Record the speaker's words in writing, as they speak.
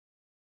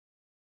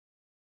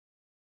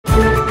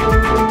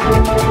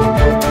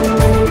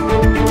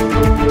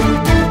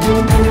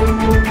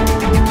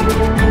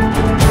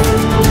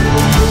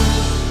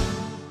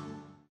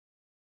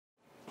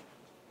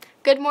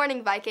Good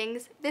morning,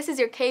 Vikings. This is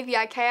your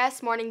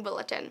KVIKS Morning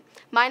Bulletin.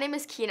 My name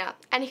is Kina,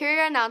 and here are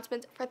your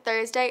announcements for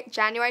Thursday,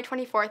 January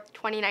 24th,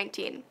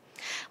 2019.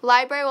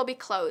 Library will be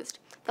closed.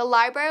 The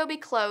library will be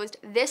closed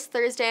this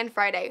Thursday and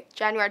Friday,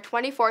 January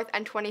 24th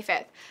and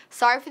 25th.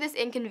 Sorry for this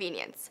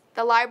inconvenience.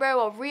 The library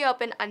will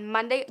reopen on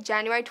Monday,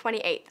 January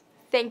 28th.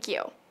 Thank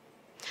you.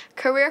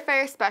 Career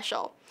Fair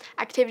Special,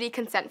 Activity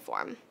Consent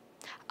Form.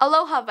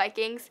 Aloha,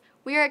 Vikings!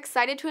 We are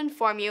excited to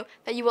inform you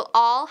that you will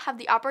all have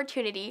the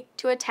opportunity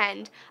to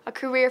attend a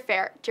career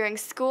fair during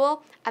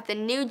school at the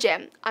new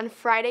gym on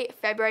Friday,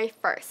 February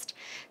 1st.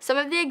 Some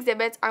of the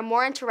exhibits are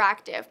more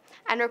interactive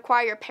and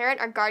require your parent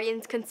or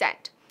guardian's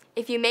consent.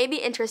 If you may be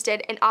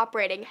interested in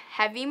operating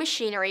heavy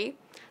machinery,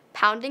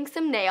 pounding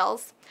some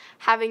nails,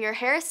 having your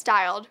hair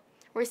styled,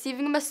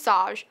 receiving a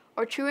massage,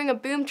 or chewing a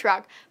boom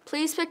truck,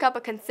 please pick up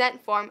a consent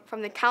form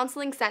from the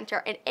Counseling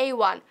Center in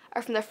A1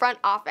 or from the front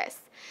office.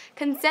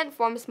 Consent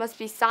forms must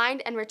be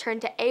signed and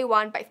returned to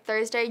A1 by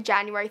Thursday,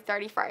 January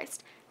 31st.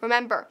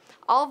 Remember,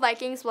 all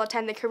Vikings will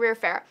attend the career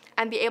fair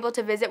and be able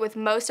to visit with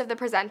most of the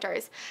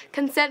presenters.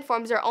 Consent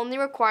forms are only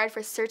required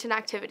for certain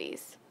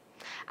activities.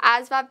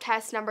 ASVAB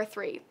test number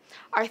 3.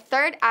 Our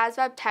third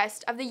ASVAB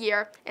test of the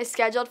year is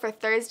scheduled for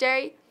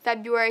Thursday,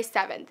 February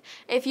 7th.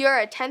 If you are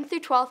a 10th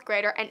through 12th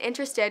grader and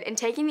interested in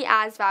taking the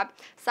ASVAB,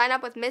 sign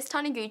up with Ms.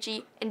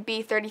 Taniguchi in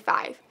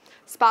B35.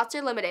 Spots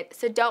are limited,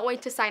 so don't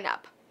wait to sign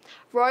up.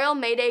 Royal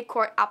Mayday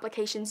Court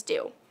applications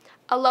due.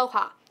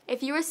 Aloha!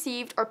 If you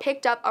received or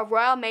picked up a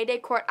Royal Mayday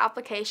Court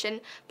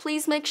application,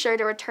 please make sure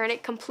to return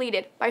it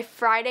completed by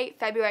Friday,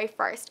 February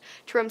 1st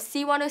to room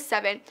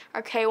C107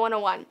 or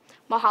K101.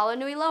 Mahalo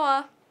nui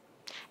loa!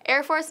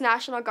 Air Force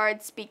National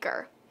Guard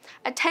Speaker.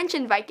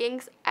 Attention,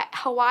 Vikings! A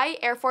Hawaii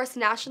Air Force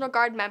National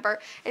Guard member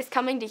is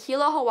coming to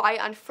Hilo, Hawaii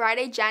on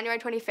Friday, January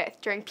 25th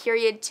during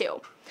Period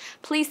 2.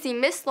 Please see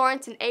Miss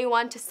Lawrence in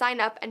A1 to sign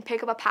up and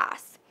pick up a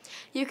pass.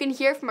 You can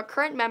hear from a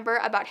current member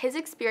about his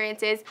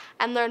experiences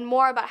and learn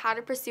more about how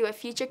to pursue a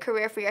future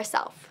career for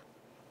yourself.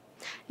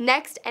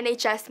 Next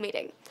NHS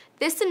meeting.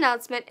 This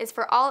announcement is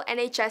for all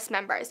NHS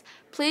members.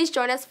 Please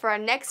join us for our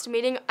next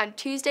meeting on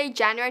Tuesday,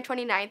 January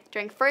 29th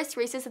during first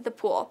recess at the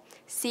pool.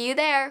 See you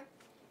there!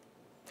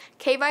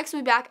 KVIKS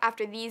will be back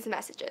after these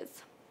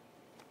messages.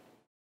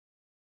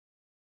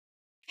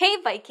 Hey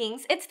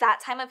Vikings, it's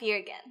that time of year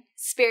again,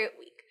 Spirit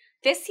Week.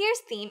 This year's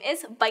theme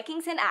is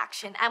Vikings in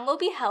Action and will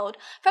be held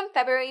from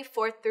February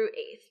 4th through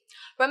 8th.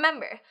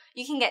 Remember,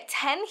 you can get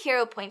 10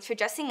 hero points for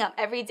dressing up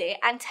every day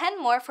and 10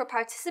 more for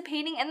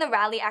participating in the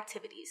rally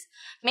activities.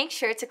 Make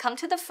sure to come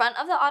to the front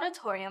of the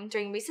auditorium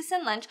during recess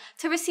and lunch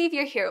to receive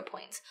your hero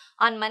points.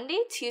 On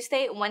Monday,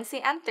 Tuesday,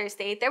 Wednesday, and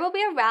Thursday, there will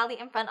be a rally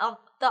in front of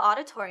the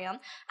auditorium,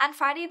 and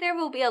Friday there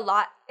will be a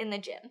lot in the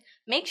gym.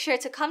 Make sure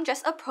to come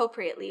dressed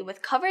appropriately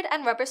with covered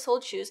and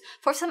rubber-soled shoes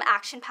for some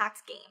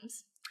action-packed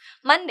games.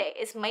 Monday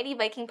is Mighty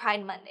Viking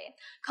Pride Monday.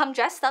 Come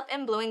dressed up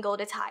in blue and gold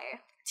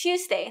attire.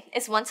 Tuesday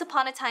is Once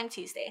Upon a Time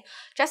Tuesday.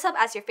 Dress up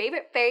as your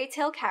favorite fairy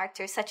tale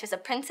characters such as a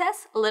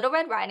princess, Little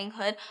Red Riding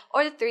Hood,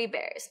 or the Three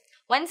Bears.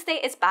 Wednesday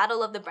is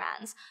Battle of the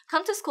Brands.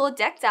 Come to school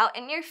decked out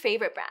in your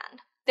favorite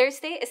brand.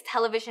 Thursday is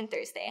Television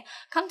Thursday.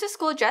 Come to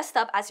school dressed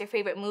up as your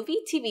favorite movie,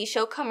 TV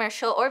show,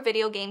 commercial, or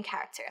video game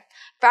character.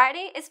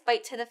 Friday is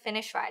Fight to the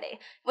Finish Friday,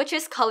 which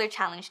is Color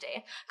Challenge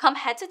Day. Come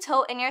head to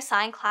toe in your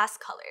assigned class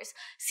colors.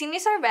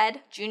 Seniors are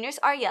red, juniors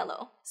are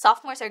yellow,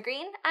 sophomores are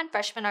green, and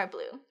freshmen are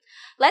blue.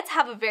 Let's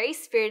have a very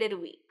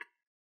spirited week.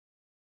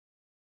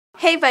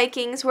 Hey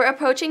Vikings, we're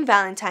approaching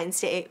Valentine's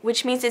Day,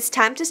 which means it's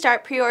time to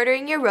start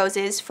pre-ordering your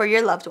roses for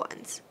your loved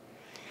ones.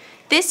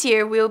 This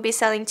year, we will be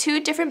selling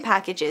 2 different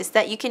packages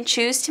that you can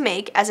choose to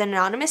make as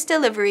anonymous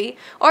delivery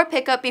or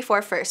pick up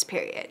before first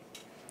period.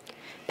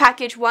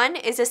 Package 1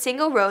 is a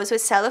single rose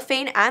with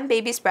cellophane and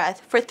baby's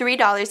breath for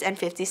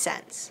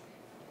 $3.50.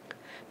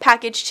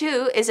 Package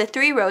 2 is a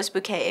 3-rose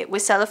bouquet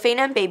with cellophane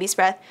and baby's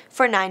breath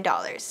for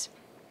 $9.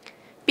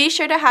 Be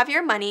sure to have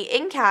your money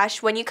in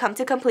cash when you come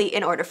to complete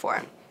an order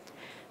form.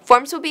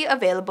 Forms will be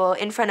available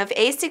in front of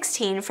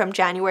A16 from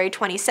January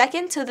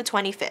 22nd to the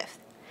 25th.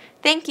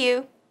 Thank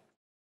you!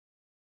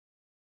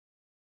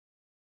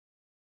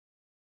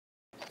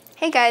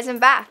 Hey guys, I'm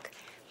back!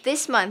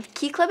 This month,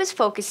 Key Club is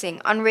focusing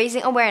on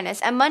raising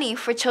awareness and money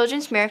for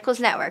Children's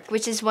Miracles Network,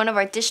 which is one of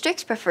our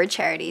district's preferred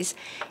charities.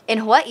 In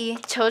Hawaii,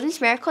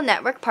 Children's Miracle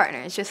Network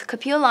partners with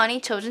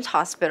Kapiolani Children's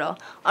Hospital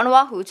on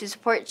Oahu to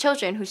support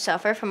children who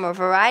suffer from a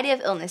variety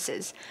of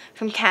illnesses,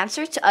 from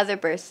cancer to other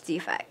birth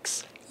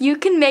defects. You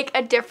can make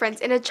a difference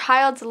in a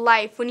child's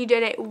life when you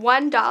donate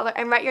 $1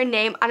 and write your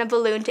name on a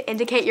balloon to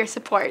indicate your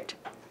support.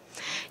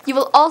 You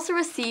will also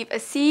receive a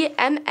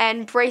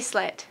CMN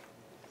bracelet.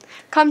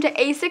 Come to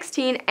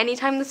A16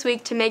 anytime this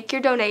week to make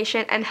your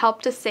donation and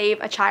help to save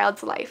a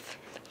child's life.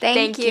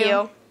 Thank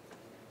you.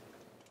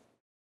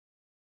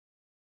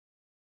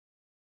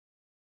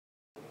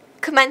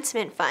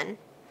 Commencement Fund.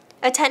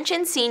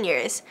 Attention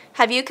seniors,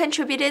 have you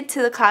contributed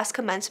to the class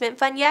commencement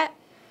fund yet?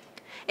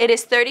 It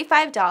is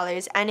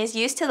 $35 and is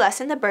used to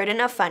lessen the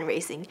burden of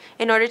fundraising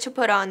in order to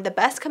put on the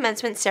best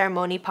commencement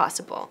ceremony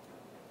possible.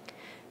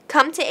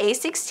 Come to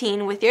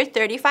A16 with your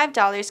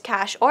 $35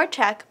 cash or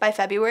check by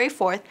February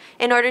 4th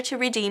in order to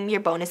redeem your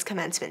bonus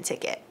commencement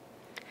ticket.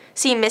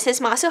 See Mrs.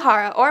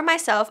 Masuhara or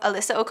myself,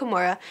 Alyssa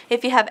Okamura,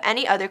 if you have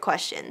any other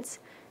questions.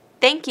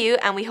 Thank you,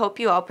 and we hope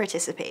you all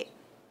participate.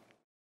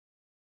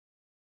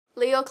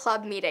 Leo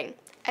Club meeting.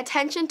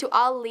 Attention to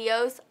all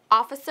Leos,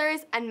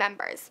 officers, and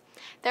members.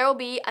 There will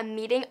be a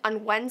meeting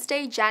on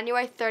Wednesday,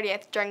 January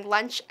 30th during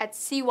lunch at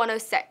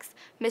C106,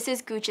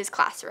 Mrs. Gooch's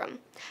classroom,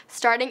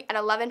 starting at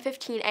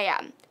 11:15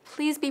 a.m.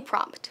 Please be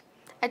prompt.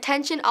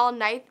 Attention all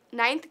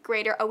ninth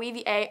grader Waiver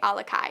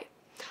Alakai.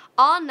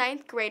 All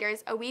 9th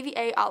graders Waiver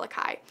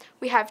Alakai.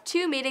 We have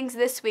 2 meetings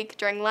this week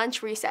during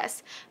lunch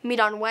recess. Meet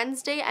on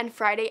Wednesday and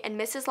Friday in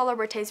Mrs.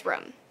 Lalaberte's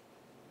room.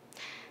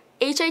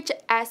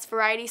 HHS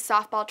Varsity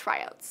Softball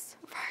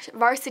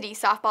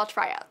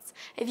Tryouts.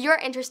 If you are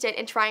interested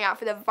in trying out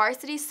for the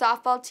varsity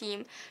softball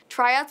team,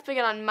 tryouts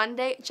begin on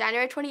Monday,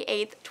 January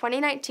 28th,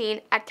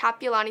 2019 at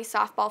Capilani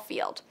Softball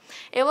Field.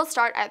 It will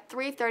start at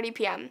 3:30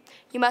 p.m.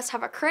 You must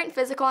have a current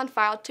physical on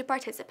file to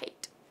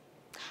participate.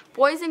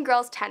 Boys and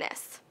girls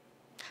tennis.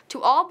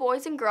 To all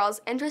boys and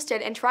girls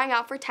interested in trying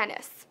out for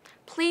tennis,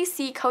 please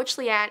see Coach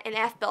Leanne in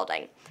F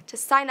Building to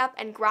sign up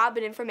and grab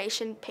an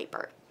information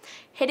paper.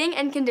 Hitting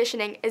and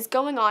conditioning is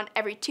going on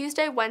every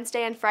Tuesday,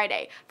 Wednesday, and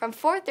Friday from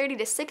 4:30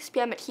 to 6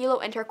 p.m. at Hilo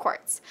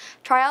Intercourts.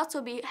 Tryouts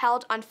will be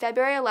held on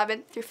February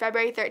 11th through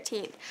February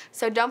 13th,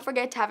 so don't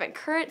forget to have a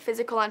current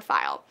physical on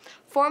file.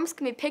 Forms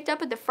can be picked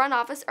up at the front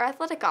office or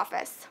athletic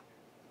office.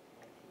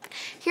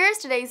 Here is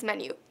today's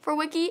menu. For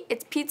Wiki,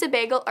 it's pizza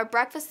bagel or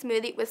breakfast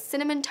smoothie with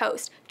cinnamon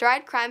toast,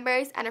 dried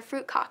cranberries, and a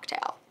fruit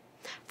cocktail.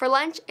 For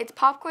lunch, it's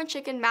popcorn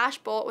chicken mash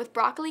bowl with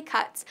broccoli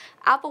cuts,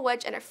 apple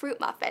wedge, and a fruit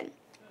muffin.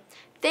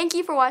 Thank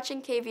you for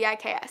watching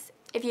KVIKS.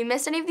 If you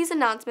missed any of these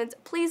announcements,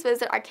 please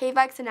visit our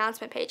KVIKS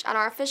announcement page on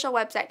our official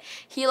website,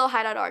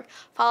 HILOHigh.org.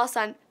 Follow us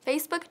on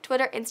Facebook,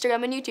 Twitter,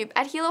 Instagram, and YouTube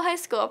at Hilo High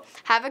School.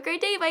 Have a great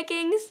day,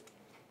 Vikings!